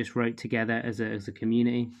that you just wrote together as a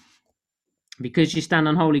community. Because you stand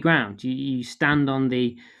on holy ground. You stand on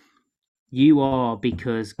you are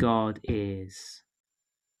because God is.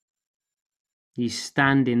 You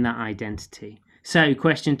stand in that identity. So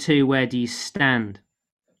question 2, where do you stand?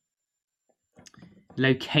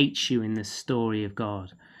 Locates you in the story of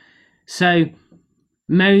God. So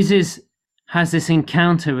Moses has this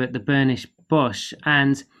encounter at the burnished bush,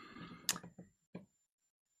 and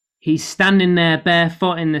he's standing there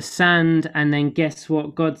barefoot in the sand, and then guess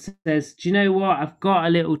what? God says, do you know what? I've got a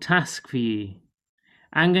little task for you.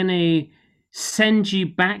 I'm going to send you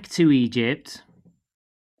back to Egypt,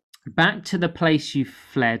 back to the place you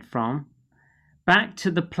fled from, back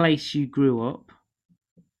to the place you grew up,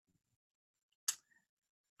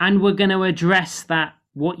 and we're going to address that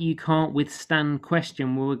what you can't withstand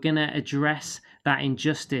question. We're going to address that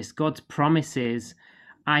injustice. God's promise is,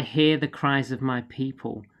 I hear the cries of my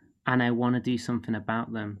people and I want to do something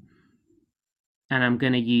about them. And I'm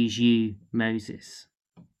going to use you, Moses.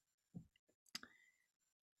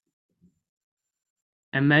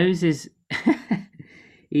 And Moses,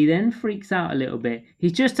 he then freaks out a little bit.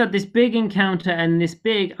 He's just had this big encounter and this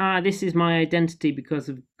big, this is my identity because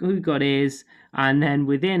of who God is. And then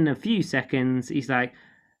within a few seconds, he's like,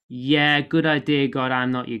 yeah, good idea, God,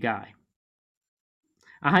 I'm not your guy.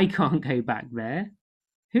 I can't go back there.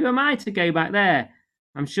 Who am I to go back there?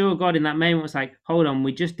 I'm sure God in that moment was like, hold on,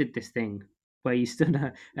 we just did this thing where you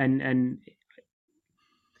stood and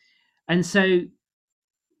so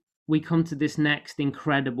we come to this next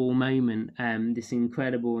incredible moment, this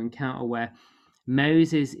incredible encounter where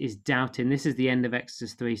Moses is doubting. This is the end of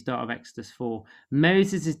Exodus 3, start of Exodus 4.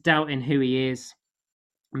 Moses is doubting who he is.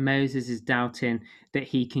 Moses is doubting that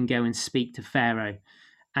he can go and speak to Pharaoh.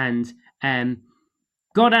 And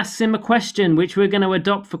God asks him a question, which we're going to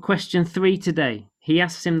adopt for question 3 today. He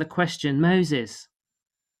asks him the question, Moses,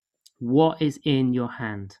 what is in your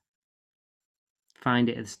hand? find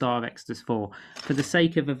it at the start of Exodus 4. For the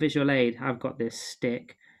sake of a visual aid, I've got this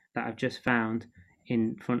stick that I've just found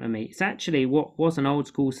in front of me. It's actually what was an old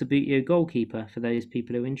school Subbuteo goalkeeper, for those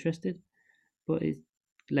people who are interested, but his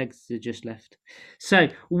legs are just left. So,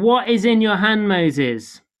 what is in your hand,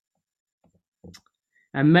 Moses?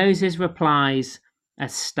 And Moses replies, a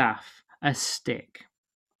staff, a stick.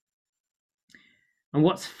 And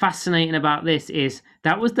what's fascinating about this is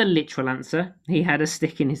that was the literal answer. He had a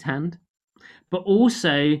stick in his hand. But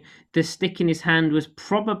also, the stick in his hand was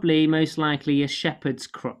probably most likely a shepherd's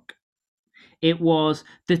crook. It was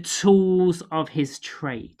the tools of his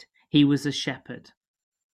trade. He was a shepherd.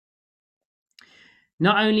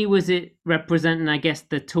 Not only was it representing, I guess,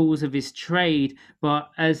 the tools of his trade,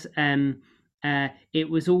 but as it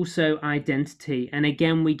was also identity. And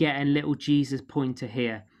again, we get a little Jesus pointer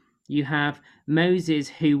here. You have Moses,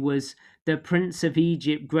 who was the prince of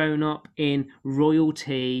Egypt, grown up in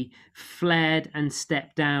royalty, fled and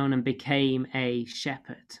stepped down and became a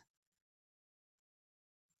shepherd.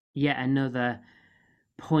 Yet another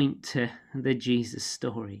point to the Jesus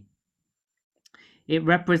story. It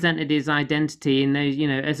represented his identity in those,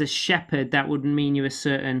 as a shepherd, that would mean you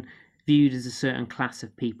were viewed as a certain class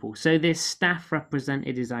of people. So this staff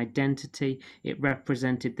represented his identity. It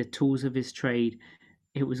represented the tools of his trade.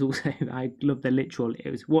 It was also, I love the literal, it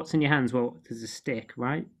was, what's in your hands? Well, there's a stick,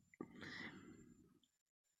 right?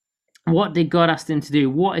 What did God ask him to do?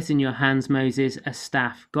 What is in your hands, Moses? A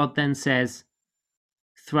staff. God then says,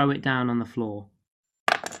 throw it down on the floor.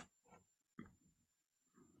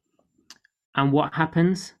 And what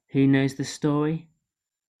happens? Who knows the story?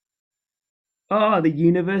 Oh, the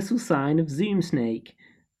universal sign of Zoom Snake.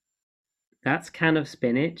 That's can of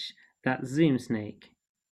spinach. That's Zoom Snake.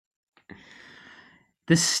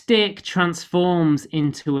 The stick transforms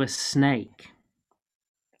into a snake.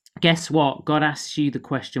 Guess what? God asks you the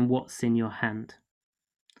question, what's in your hand?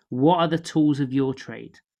 What are the tools of your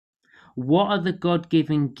trade? What are the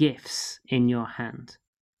God-given gifts in your hand?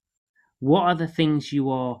 What are the things you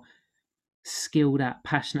are skilled at,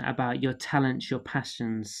 passionate about, your talents, your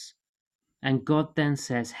passions? And God then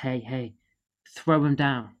says, hey, throw them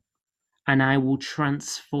down and I will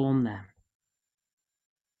transform them.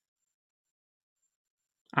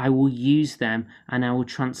 I will use them and I will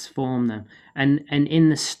transform them. And in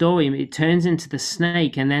the story, it turns into the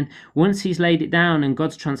snake. And then once he's laid it down and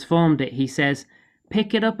God's transformed it, he says,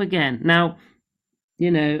 pick it up again. Now,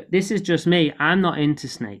 this is just me. I'm not into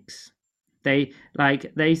snakes. They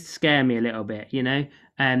scare me a little bit,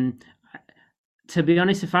 to be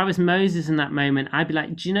honest, if I was Moses in that moment, I'd be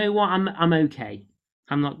like, do you know what? I'm okay.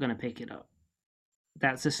 I'm not going to pick it up.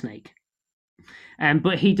 That's a snake.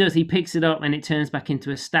 But he picks it up and it turns back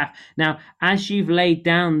into a staff. Now, as you've laid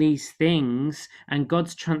down these things and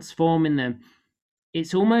God's transforming them,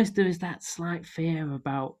 it's almost, there is that slight fear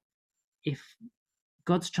about if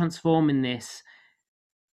God's transforming this,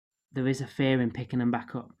 there is a fear in picking them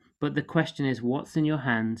back up. But the question is, what's in your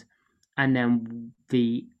hand? And then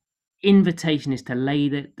the invitation is to lay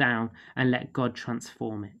it down and let God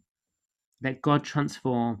transform it. Let God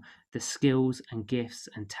transform the skills and gifts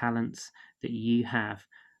and talents that you have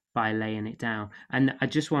by laying it down. And I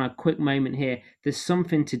just want a quick moment here. There's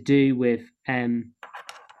something to do with,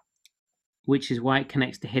 which is why it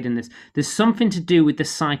connects to hiddenness. There's something to do with the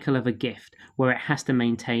cycle of a gift where it has to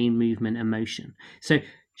maintain movement and motion. So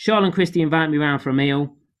Charlotte and Christy invite me around for a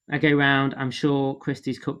meal. I go round, I'm sure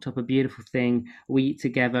Christy's cooked up a beautiful thing. We eat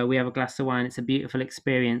together, we have a glass of wine. It's a beautiful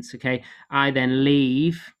experience, okay? I then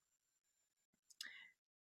leave.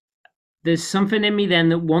 There's something in me then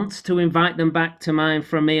that wants to invite them back to mine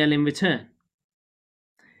for a meal in return.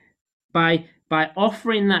 By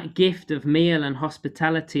offering that gift of meal and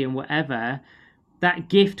hospitality and whatever, that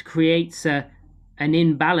gift creates an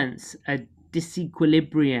imbalance, a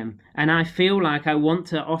disequilibrium. And I feel like I want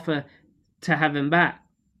to offer to have them back.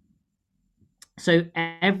 So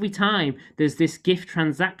every time there's this gift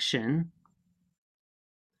transaction,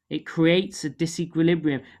 it creates a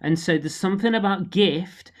disequilibrium. And so there's something about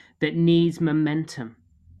gift that needs momentum.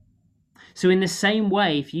 So in the same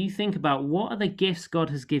way, if you think about what are the gifts God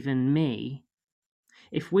has given me,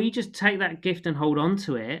 if we just take that gift and hold on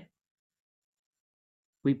to it,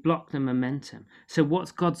 we block the momentum. So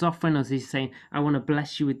what's God's offering us is saying, I want to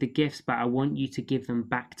bless you with the gifts, but I want you to give them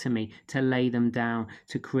back to me, to lay them down,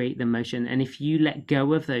 to create the motion. And if you let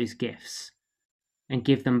go of those gifts and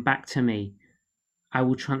give them back to me, I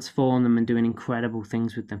will transform them and do incredible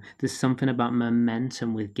things with them. There's something about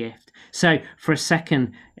momentum with gift. So for a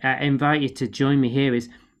second, I invite you to join me here is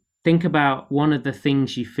think about one of the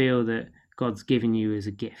things you feel that God's given you as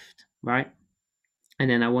a gift, right? And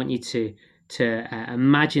then I want you to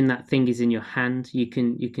imagine that thing is in your hand. You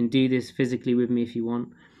can do this physically with me if you want.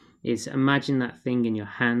 Is imagine that thing in your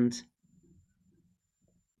hand,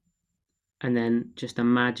 and then just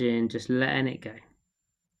imagine just letting it go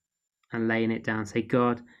and laying it down. Say,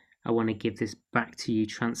 God, I want to give this back to you.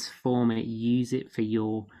 Transform it. Use it for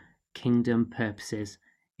your kingdom purposes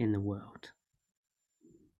in the world.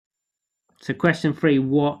 So question 3,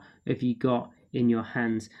 what have you got in your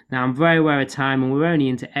hands? Now, I'm very aware of time, and we're only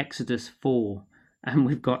into Exodus 4, and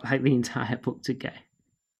we've got like the entire book to go.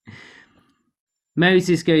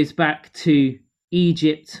 Moses goes back to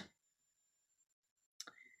Egypt.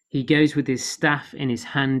 He goes with his staff in his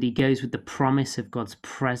hand. He goes with the promise of God's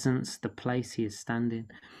presence, the place he is standing.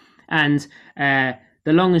 And the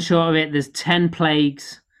long and short of it, there's 10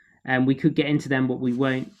 plagues, and we could get into them, but we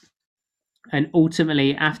won't. And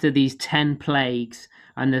ultimately, after these 10 plagues,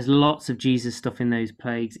 and there's lots of Jesus stuff in those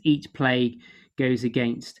plagues, each plague goes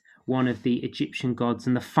against one of the Egyptian gods.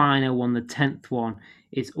 And the final one, the 10th one,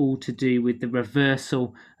 is all to do with the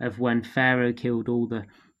reversal of when Pharaoh killed all the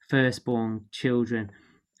firstborn children.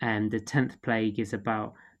 And the 10th plague is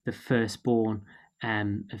about the firstborn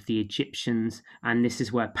of the Egyptians. And this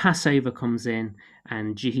is where Passover comes in,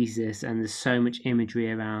 and Jesus, and there's so much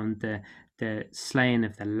imagery around the slaying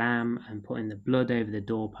of the lamb and putting the blood over the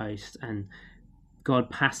doorpost and God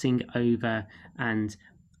passing over and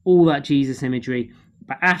all that Jesus imagery.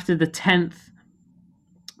 But after the 10th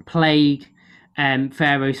plague,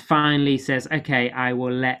 Pharaoh finally says, okay, I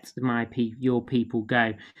will let your people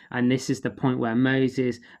go. And this is the point where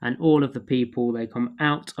Moses and all of the people, they come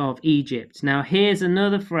out of Egypt. Now here's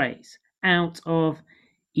another phrase, out of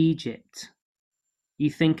Egypt. You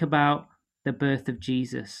think about the birth of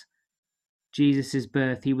Jesus. Jesus'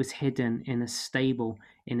 birth, he was hidden in a stable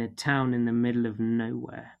in a town in the middle of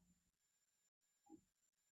nowhere.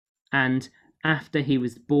 And after he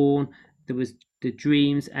was born, there was the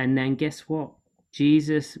dreams, and then guess what?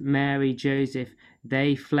 Jesus, Mary, Joseph,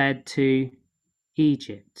 they fled to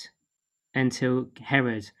Egypt until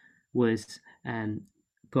Herod was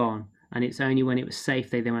gone. And it's only when it was safe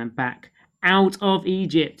they went back out of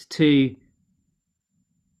Egypt to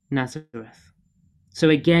Nazareth. So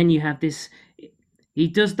again, you have this, he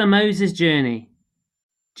does the Moses journey.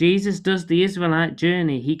 Jesus does the Israelite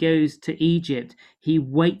journey. He goes to Egypt. He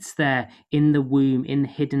waits there in the womb, in the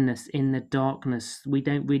hiddenness, in the darkness. We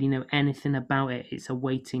don't really know anything about it. It's a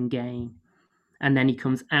waiting game. And then he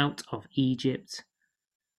comes out of Egypt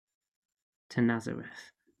to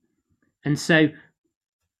Nazareth. And so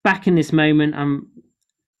back in this moment,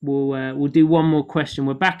 we'll do one more question.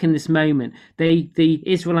 We're back in this moment. The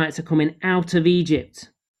Israelites are coming out of Egypt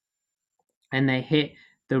and they hit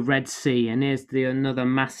the Red Sea. And here's another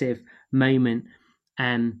massive moment.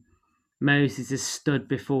 Moses is stood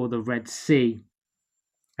before the Red Sea.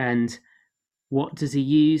 And what does he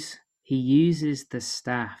use? He uses the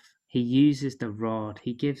staff. He uses the rod.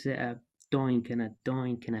 He gives it a doink and a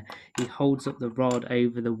doink, and he holds up the rod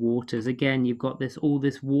over the waters. Again, you've got all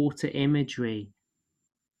this water imagery.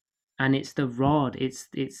 And it's the rod, it's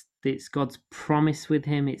God's promise with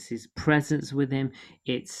him, it's his presence with him,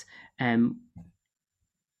 it's the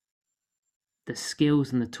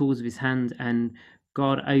skills and the tools of his hand, and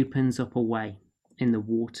God opens up a way in the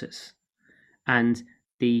waters, and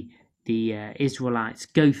the Israelites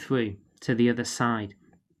go through to the other side,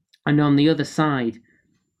 and on the other side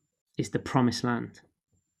is the promised land.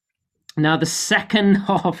 Now the second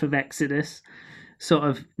half of Exodus, sort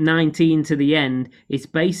of 19 to the end, is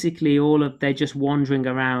basically they're just wandering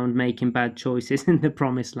around making bad choices in the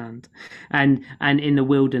promised land and in the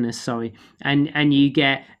wilderness, and you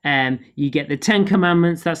get the 10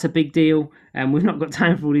 commandments. That's a big deal, and we've not got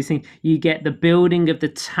time for all these things. You get the building of the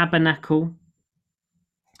tabernacle,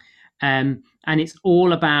 and it's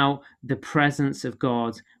all about the presence of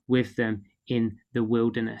God with them in the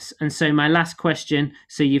wilderness. And so my last question,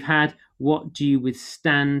 so you've had what do you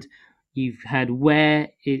withstand, you've had where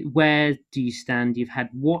do you stand, you've had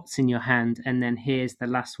what's in your hand, and then here's the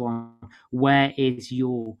last one, where is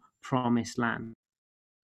your promised land?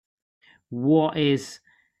 What is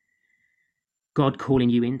God calling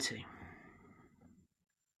you into?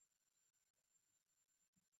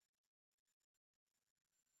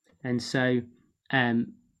 And so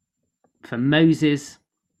for Moses,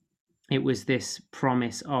 it was this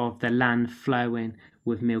promise of the land flowing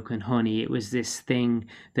with milk and honey. It was this thing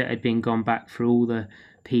that had been gone back for all the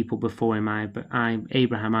people before him,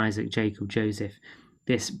 Abraham, Isaac, Jacob, Joseph,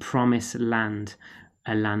 this promised land,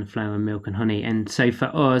 a land flowing with milk and honey. And so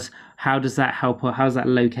for us, how does that help, or how does that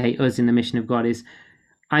locate us in the mission of God? Is,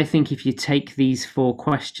 I think if you take these 4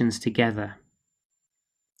 questions together,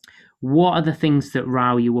 What are the things that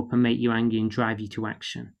rile you up and make you angry and drive you to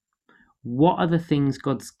action? What are the things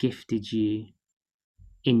God's gifted you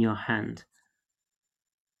in your hand?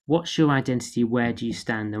 What's your identity? Where do you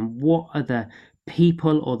stand? And what are the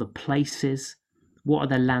people or the places? What are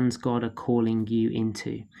the lands God are calling you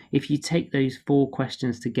into? If you take those 4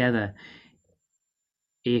 questions together,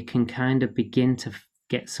 you can kind of begin to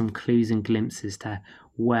get some clues and glimpses to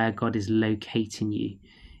where God is locating you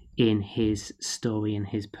in his story and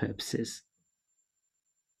his purposes.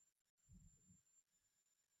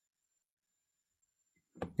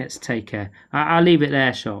 Let's take I'll leave it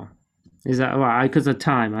there, Shaw. Is that all right? Because of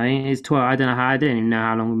time, it's 12. I don't even know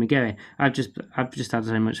how long we'll be going. I've just had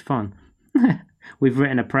so much fun. We've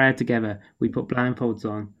written a prayer together. We put blindfolds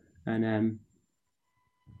on, and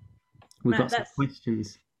we've got some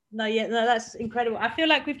questions. No, that's incredible. I feel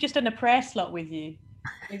like we've just done a prayer slot with you.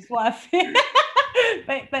 Is what I feel.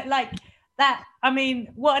 but like that, I mean,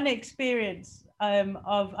 what an experience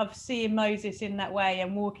of seeing Moses in that way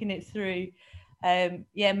and walking it through.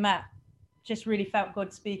 Matt just really felt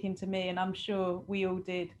God speaking to me, and I'm sure we all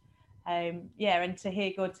did. And to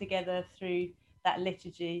hear God together through that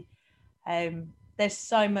liturgy, there's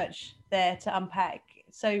so much there to unpack.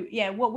 So what